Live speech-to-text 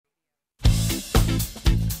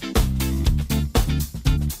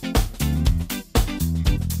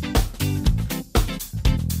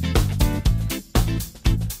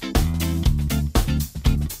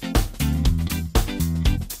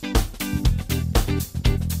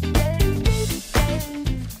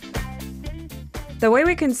The way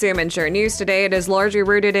we consume and share news today, it is largely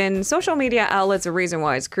rooted in social media outlets, a reason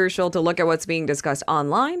why it's crucial to look at what's being discussed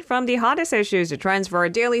online, from the hottest issues to trends. For our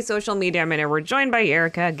daily social media minute, we're joined by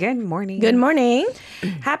Erica. Good morning. Good morning.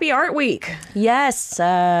 Happy Art Week. Yes,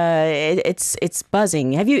 it's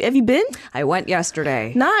buzzing. Have you been? I went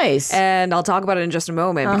yesterday. Nice. And I'll talk about it in just a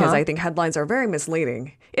moment because I think headlines are very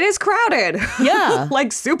misleading. It is crowded. Yeah.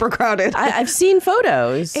 Like super crowded. I've seen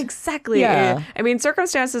photos. Exactly. Yeah. I mean,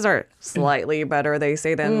 circumstances are slightly better, they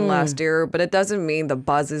say, than last year, but it doesn't mean the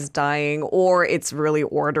buzz is dying or it's really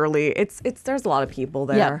orderly. It's there's a lot of people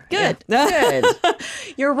there. Yeah. Good. Yeah. Good.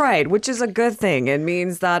 You're right, which is a good thing. It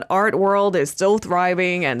means that art world is still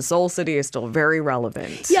thriving and Seoul City is still very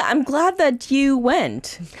relevant. Yeah, I'm glad that you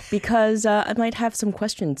went because I might have some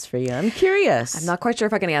questions for you. I'm curious. I'm not quite sure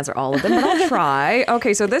if I can answer all of them, but I'll try.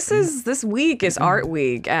 Okay, so this week is Art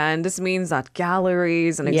Week, and this means that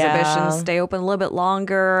galleries and exhibitions stay open a little bit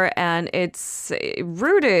longer, and it's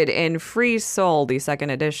rooted in Free Seoul, the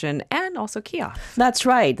second edition, and also Kiev. That's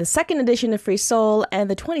right. The second edition of Free Seoul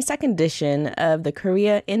and the 22nd edition of the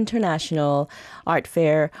Korea International Art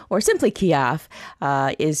Fair, or simply Kiev,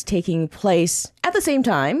 is taking place at the same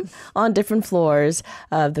time on different floors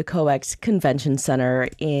of the COEX Convention Center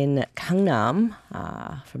in Gangnam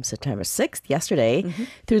from September 6th, yesterday,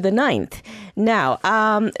 through the 9th. Now,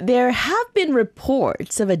 there have been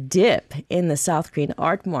reports of a dip in the South Korean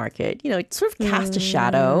art market. You know, it sort of cast a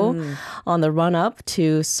shadow on the run-up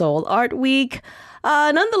to Seoul Art Week.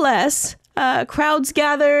 Nonetheless, crowds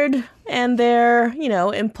gathered, and their,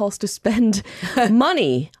 impulse to spend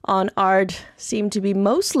money on art seemed to be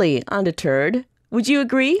mostly undeterred. Would you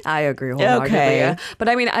agree? I agree wholeheartedly. Okay. Yeah. But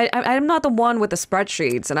I mean, I'm not the one with the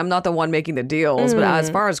spreadsheets, and I'm not the one making the deals. But as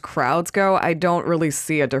far as crowds go, I don't really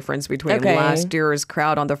see a difference between last year's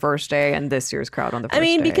crowd on the first day and this year's crowd on the first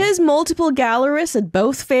day. Because multiple gallerists at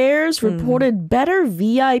both fairs reported better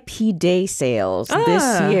VIP day sales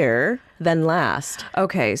this year than last.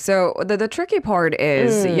 Okay, so the tricky part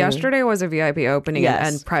is yesterday was a VIP opening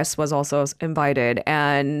and press was also invited.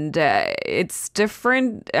 And it's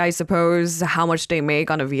different, I suppose, how much they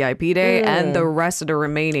make on a VIP day and the rest of the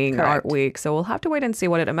remaining Art Week. So we'll have to wait and see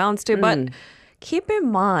what it amounts to. But keep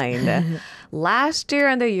in mind, last year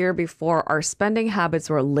and the year before, our spending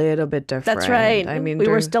habits were a little bit different. That's right. I mean, we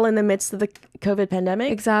were still in the midst of the COVID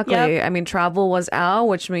pandemic. Exactly. Yep. I mean, travel was out,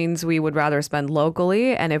 which means we would rather spend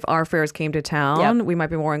locally. And if our fairs came to town, we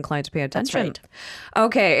might be more inclined to pay attention. That's right.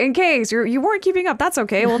 Okay, in case you weren't keeping up, that's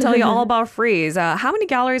okay. We'll tell you all about Freeze. How many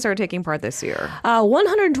galleries are taking part this year?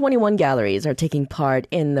 121 galleries are taking part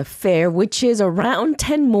in the fair, which is around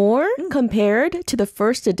 10 more compared to the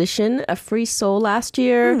first edition of Free Seoul last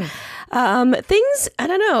year. Things, I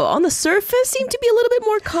don't know, on the surface seem to be a little bit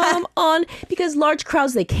more calm on because large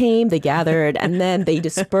crowds, they came, they gathered, and then they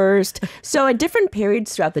dispersed. So at different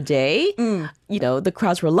periods throughout the day, the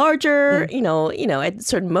crowds were larger, at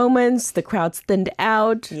certain moments, the crowds thinned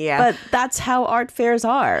out. Yeah. But that's how art fairs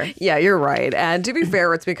are. Yeah, you're right. And to be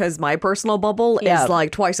fair, it's because my personal bubble is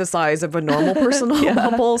like twice the size of a normal personal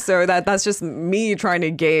bubble. So that's just me trying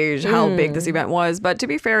to gauge how big this event was. But to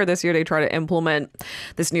be fair, this year they try to implement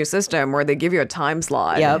this new system where they give you a time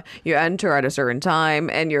slot. Yep. You enter at a certain time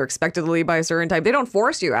and you're expected to leave by a certain time. They don't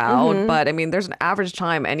force you out, but I mean, there's an average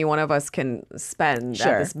time any one of us can spend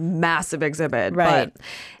at this massive exhibit. Right. But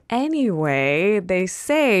anyway, they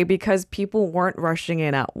say because people weren't rushing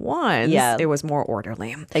in at once, it was more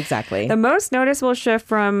orderly. Exactly. The most noticeable shift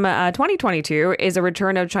from 2022 is a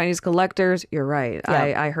return of Chinese collectors. You're right.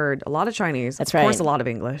 I heard a lot of Chinese. That's of course, right. a lot of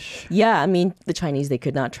English. Yeah, I mean, the Chinese, they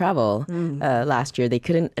could not travel last year. They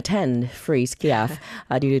couldn't attend Freeze Kiev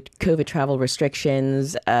due to COVID travel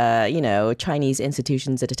restrictions. Chinese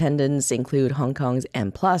institutions at attendance include Hong Kong's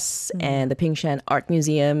M+ and the Pingshan Art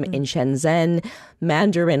Museum in Shenzhen.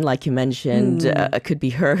 Mandarin, like you mentioned, could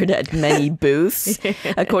be heard at many booths.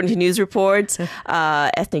 According to news reports,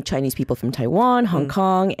 ethnic Chinese people from Taiwan, Hong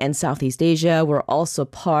Kong, and Southeast Asia were also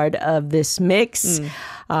part of this mix.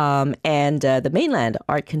 And the mainland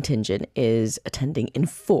art contingent is attending in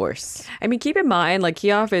force. I mean, keep in mind, like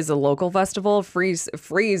Kyiv is a local festival. Freeze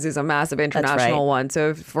is a massive international one.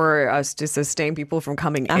 So for us to sustain people from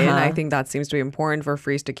coming in, I think that seems to be important for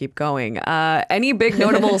Freeze to keep going. Any big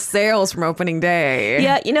notable sales from opening day?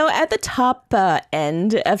 Yeah, at the top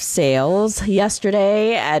end of sales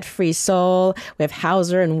yesterday at Free Seoul, we have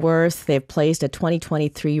Hauser and Wirth. They've placed a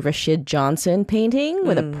 2023 Rashid Johnson painting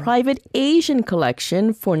with a private Asian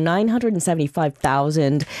collection for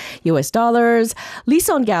 $975,000 US.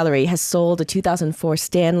 Lisan Gallery has sold a 2004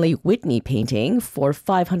 Stanley Whitney painting for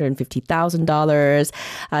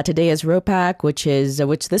 $550,000. Today is Ropak, which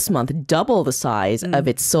this month double the size of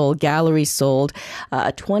its Seoul gallery, sold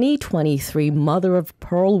a 2023 Mother of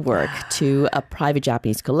Pearl work to a private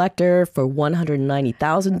Japanese collector for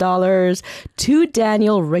 $190,000. Two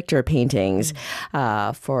Daniel Richter paintings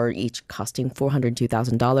for each costing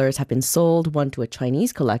 $402,000 have been sold, one to a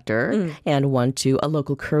Chinese collector and one to a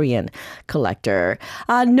local Korean collector.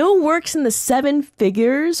 No works in the seven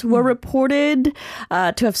figures were reported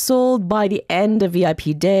to have sold by the end of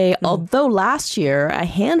VIP day, although last year a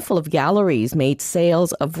handful of galleries made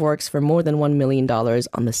sales of works for more than $1 million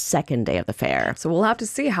on the second day of the fair. So we'll have to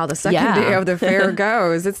see how the second day of the fair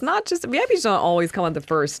goes. It's not just, VIPs don't always come on the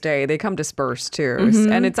first day. They come dispersed too.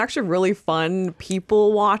 And it's actually really fun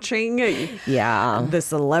people watching the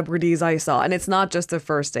celebrities I saw. And it's not just the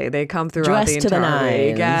first day. They come throughout the entire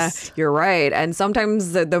week. Yeah, you're right. And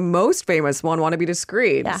sometimes the most famous one want to be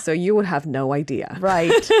discreet. Yeah. So you would have no idea.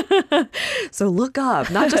 Right. So look up,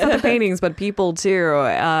 not just at the paintings, but people too.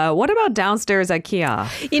 What about downstairs at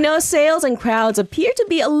Kyiv? Sales and crowds appear to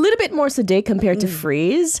be a little bit more sedate compared to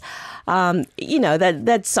Freeze.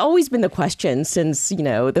 That's always been the question since,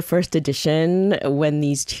 the first edition, when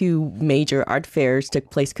these two major art fairs took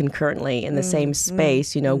place concurrently in the same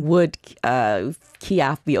space, would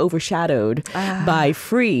Kyiv be overshadowed by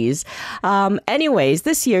Freeze? Anyways,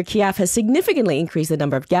 this year, Kyiv has significantly increased the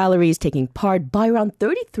number of galleries taking part by around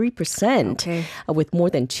 33%, with more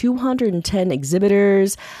than 210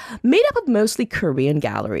 exhibitors, made up of mostly Korean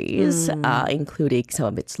galleries, including some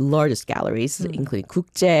of its largest galleries, including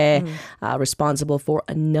Kukje, responsible for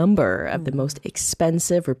a number of the most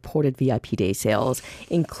expensive reported VIP day sales,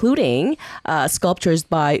 including sculptures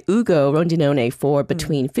by Ugo Rondinone for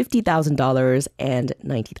between $50,000 and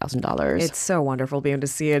 $90,000. It's so wonderful being able to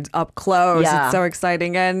see it up close. Yeah. It's so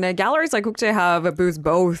exciting. And galleries like Kukje have booths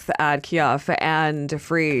both at Kyiv and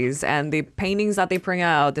Freeze. And the paintings that they bring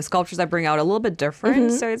out, the sculptures that bring out, a little bit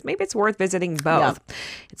different. So maybe it's worth visiting both. Yeah.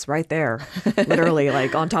 It's right there, literally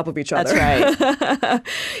like on top of each other. That's right.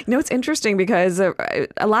 It's interesting because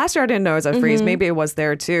last year I didn't know it was at Freeze. Maybe it was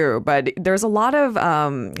there too. But there's a lot of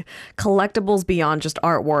collectibles beyond just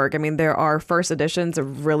artwork. I mean, there are first editions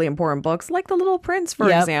of really important books like The Little Prince,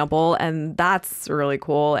 for example. And that's really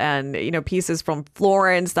cool. And, pieces from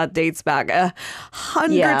Florence that dates back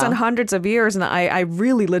hundreds and hundreds of years. And I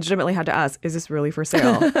really legitimately had to ask, is this really for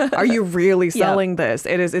sale? Are you really selling this?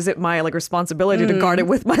 Is it my responsibility to guard it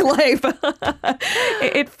with my life?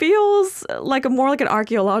 It feels like more like an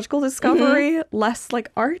archeological discovery, less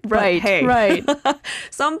like art. Right, hey, right.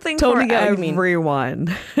 Something totally for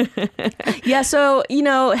everyone. Yeah, so,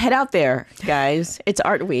 head out there, guys. It's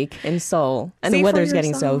Art Week in Seoul. And the weather's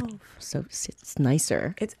getting so it's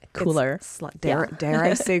nicer. It's cooler. Dare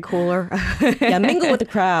I say cooler? Mingle with the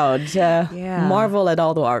crowd. Marvel at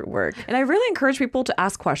all the artwork. And I really encourage people to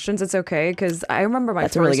ask questions. It's okay, because I remember my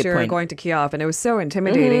first year going to Kyiv, and it was so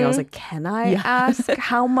intimidating. I was like, can I ask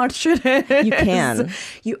how much it is? You can.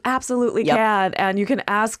 You absolutely can. And you can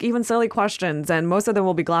ask even silly questions, and most of them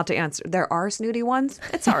will be glad to answer. There are snooty ones.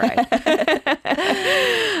 It's all right.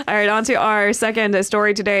 All right, on to our second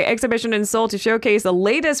story today. Exhibition in Seoul to showcase the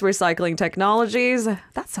latest recycling technologies.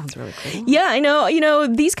 That sounds really cool. Yeah, I know.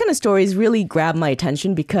 These kind of stories really grab my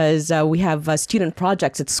attention because we have student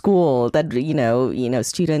projects at school that,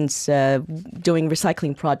 students doing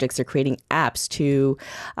recycling projects are creating apps to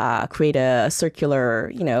create a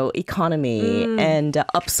circular, economy and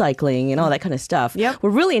upcycling and all that kind of stuff. Yep. We're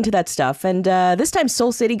really into that stuff. And this time,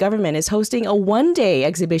 Seoul City government is hosting a one-day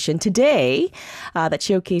exhibition today that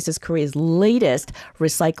showcases Korea's latest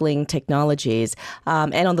recycling technologies.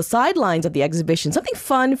 And on the sidelines of the exhibition, something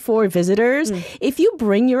fun for visitors. If you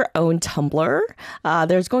bring your own tumbler,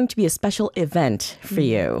 there's going to be a special event for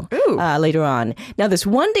you later on. Now, this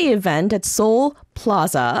one-day event at Seoul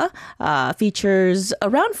Plaza features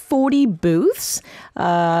around 40 booths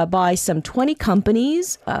by some 20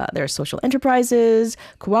 companies. There are social enterprises,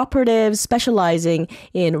 cooperatives specializing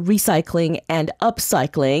in recycling and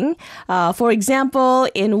upcycling. For example,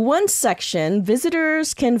 in one section,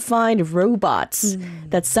 visitors can find robots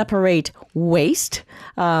that separate waste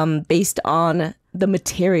based on the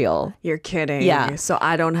material. You're kidding. Yeah. So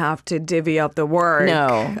I don't have to divvy up the work.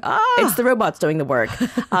 No. It's the robots doing the work.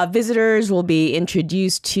 Visitors will be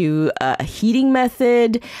introduced to a heating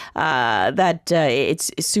method that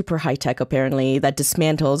it's super high-tech, apparently, that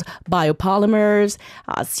dismantles biopolymers,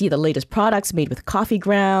 see the latest products made with coffee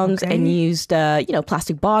grounds and used,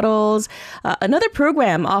 plastic bottles. Another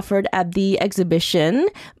program offered at the exhibition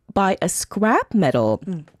by a scrap metal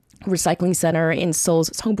recycling center in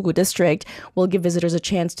Seoul's Seongbu district will give visitors a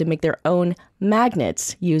chance to make their own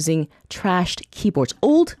magnets using trashed keyboards,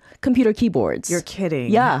 old computer keyboards. You're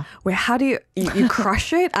kidding. Yeah. Wait, how do you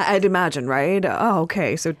crush it? I'd imagine, right? Oh,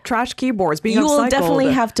 okay. So trash keyboards being upcycled. You will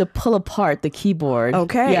definitely have to pull apart the keyboard.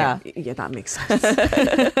 Okay. Yeah. Yeah, that makes sense.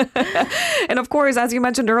 And of course, as you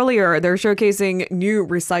mentioned earlier, they're showcasing new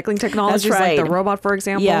recycling technologies like the robot, for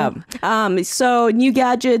example. Yeah. So new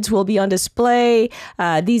gadgets will be on display.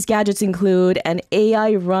 These gadgets include an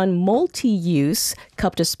AI-run multi-use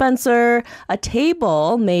cup dispenser, a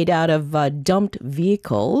table made out of dumped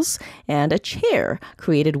vehicles, and a chair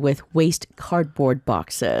created with waste cardboard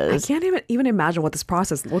boxes. I can't even imagine what this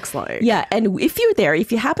process looks like. Yeah, and if you're there,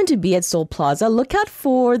 if you happen to be at Seoul Plaza, look out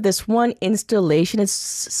for this one installation. It's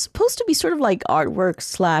supposed to be sort of like artwork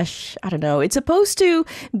 / I don't know. It's supposed to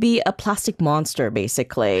be a plastic monster,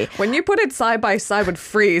 basically. When you put it side by side with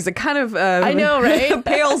Freeze, it kind of I know, right?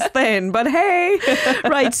 pales thin, but hey.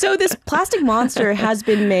 Right, so this plastic monster has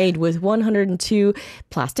been made with 102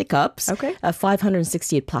 plastic cups,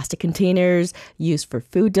 568 plastic containers used for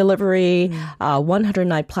food delivery,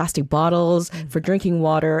 109 plastic bottles for drinking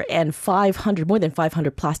water, and more than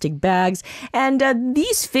 500 plastic bags. And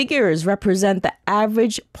these figures represent the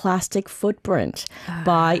average plastic footprint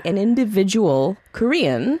by an individual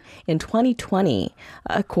Korean in 2020,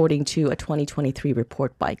 according to a 2023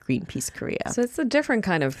 report by Greenpeace Korea. So it's a different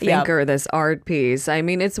kind of thinker, this art piece. I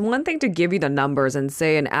mean, it's one thing to give you the numbers and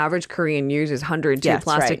say an average Korean uses 102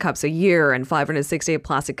 plastic cups a year and 568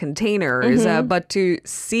 plastic containers, but to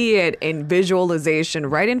see it in visualization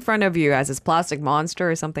right in front of you as this plastic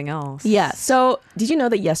monster is something else. Yeah. So did you know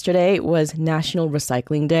that yesterday was National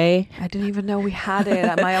Recycling Day? I didn't even know we had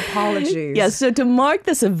it. My apologies. Yeah. So to mark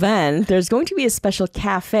this event, there's going to be a special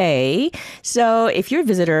cafe. So if you're a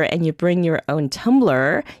visitor and you bring your own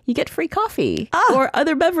tumbler, you get free coffee or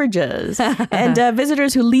other beverages. And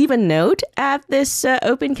visitors who leave a note at this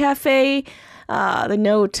open cafe, the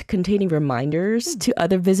note containing reminders to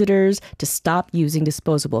other visitors to stop using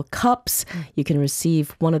disposable cups. You can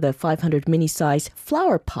receive one of the 500 mini-size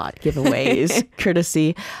flower pot giveaways,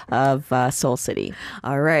 courtesy of Seoul City.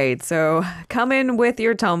 All right. So come in with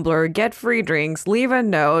your tumbler, get free drinks, leave a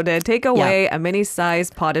note, take away a mini-size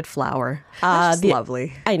potted flower. That's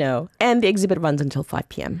lovely. I know. And the exhibit runs until 5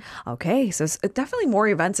 p.m. Okay. So definitely more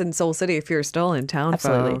events in Seoul City if you're still in town,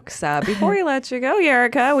 Absolutely. folks. Before we let you go,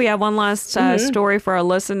 Erica, we have one last story for our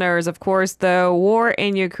listeners. Of course, the war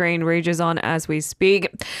in Ukraine rages on as we speak.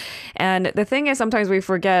 And the thing is, sometimes we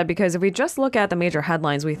forget, because if we just look at the major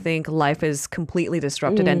headlines, we think life is completely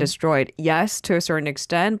disrupted and destroyed. Yes, to a certain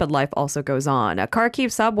extent, but life also goes on.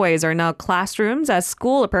 Kharkiv subways are now classrooms as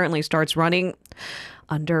school apparently starts running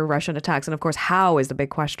under Russian attacks. And of course, how is the big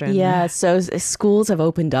question. Yeah, so schools have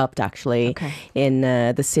opened up actually in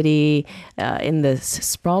the city, in the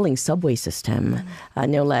sprawling subway system,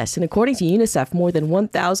 no less. And according to UNICEF, more than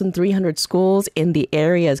 1,300 schools in the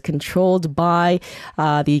areas controlled by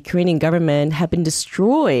the Ukrainian government have been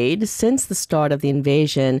destroyed since the start of the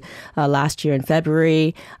invasion last year in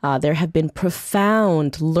February. There have been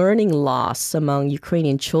profound learning loss among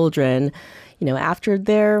Ukrainian children, after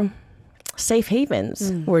their safe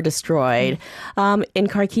havens were destroyed. In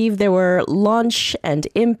Kharkiv, there were launch and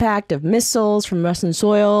impact of missiles from Russian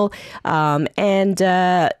soil.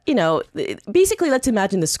 Basically, let's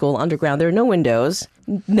imagine the school underground. There are no windows,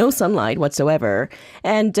 no sunlight whatsoever.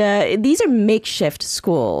 And these are makeshift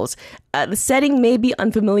schools. The setting may be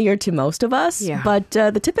unfamiliar to most of us, but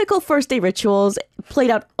the typical first day rituals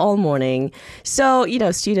played out all morning. So,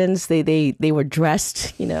 students, they were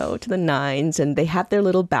dressed, to the nines, and they had their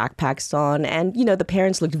little backpacks on. And, the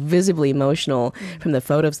parents looked visibly emotional from the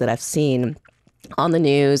photos that I've seen on the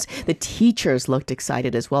news. The teachers looked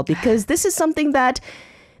excited as well, because this is something that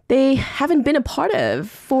they haven't been a part of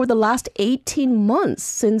for the last 18 months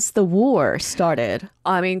since the war started.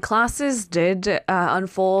 I mean, classes did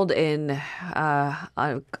unfold in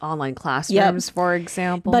online classrooms, for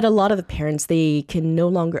example. But a lot of the parents, they can no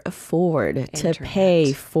longer afford to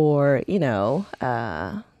pay for,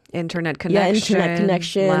 internet connection,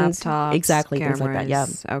 laptops, exactly, cameras. Things like that.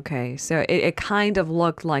 Yeah. Okay, so it kind of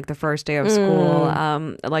looked like the first day of school.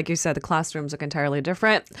 Like you said, the classrooms look entirely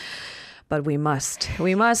different. But we must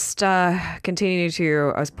continue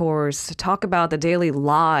to, of course, talk about the daily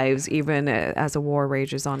lives, even as the war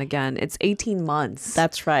rages on again. It's 18 months.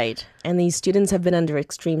 That's right. And these students have been under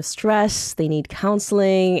extreme stress. They need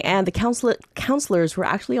counseling. And the counselors were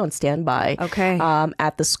actually on standby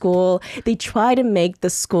at the school. They try to make the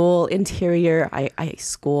school interior,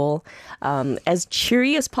 school, as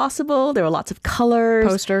cheery as possible. There were lots of colors.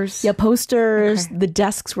 Posters. Yeah, posters. Okay. The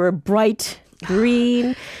desks were bright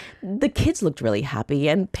green. The kids looked really happy,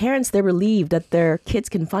 and parents, they're relieved that their kids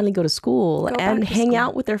can finally go to school and hang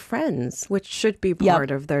out with their friends. Which should be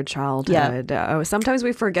part of their childhood. Sometimes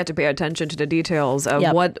we forget to pay attention to the details of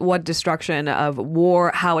what destruction of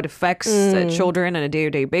war, how it affects children on a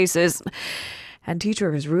day-to-day basis. And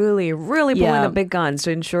teachers really pulling the big guns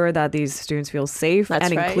to ensure that these students feel safe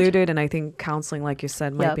and included. And I think counseling, like you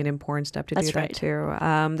said, might be an important step to do that too.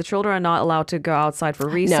 The children are not allowed to go outside for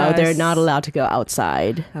recess. No, they're not allowed to go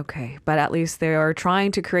outside. Okay, but at least they are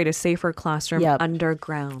trying to create a safer classroom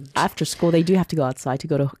underground. After school, they do have to go outside to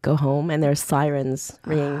go home, and there's sirens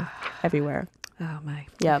ringing everywhere. Oh my.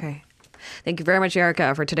 Yep. Okay. Thank you very much,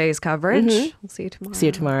 Erica, for today's coverage. We'll see you tomorrow. See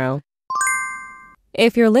you tomorrow.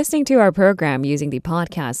 If you're listening to our program using the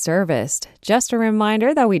podcast service, just a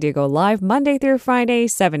reminder that we do go live Monday through Friday,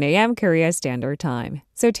 7 a.m. Korea Standard Time.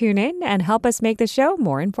 So tune in and help us make the show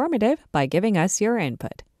more informative by giving us your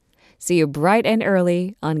input. See you bright and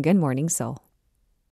early on Good Morning Seoul.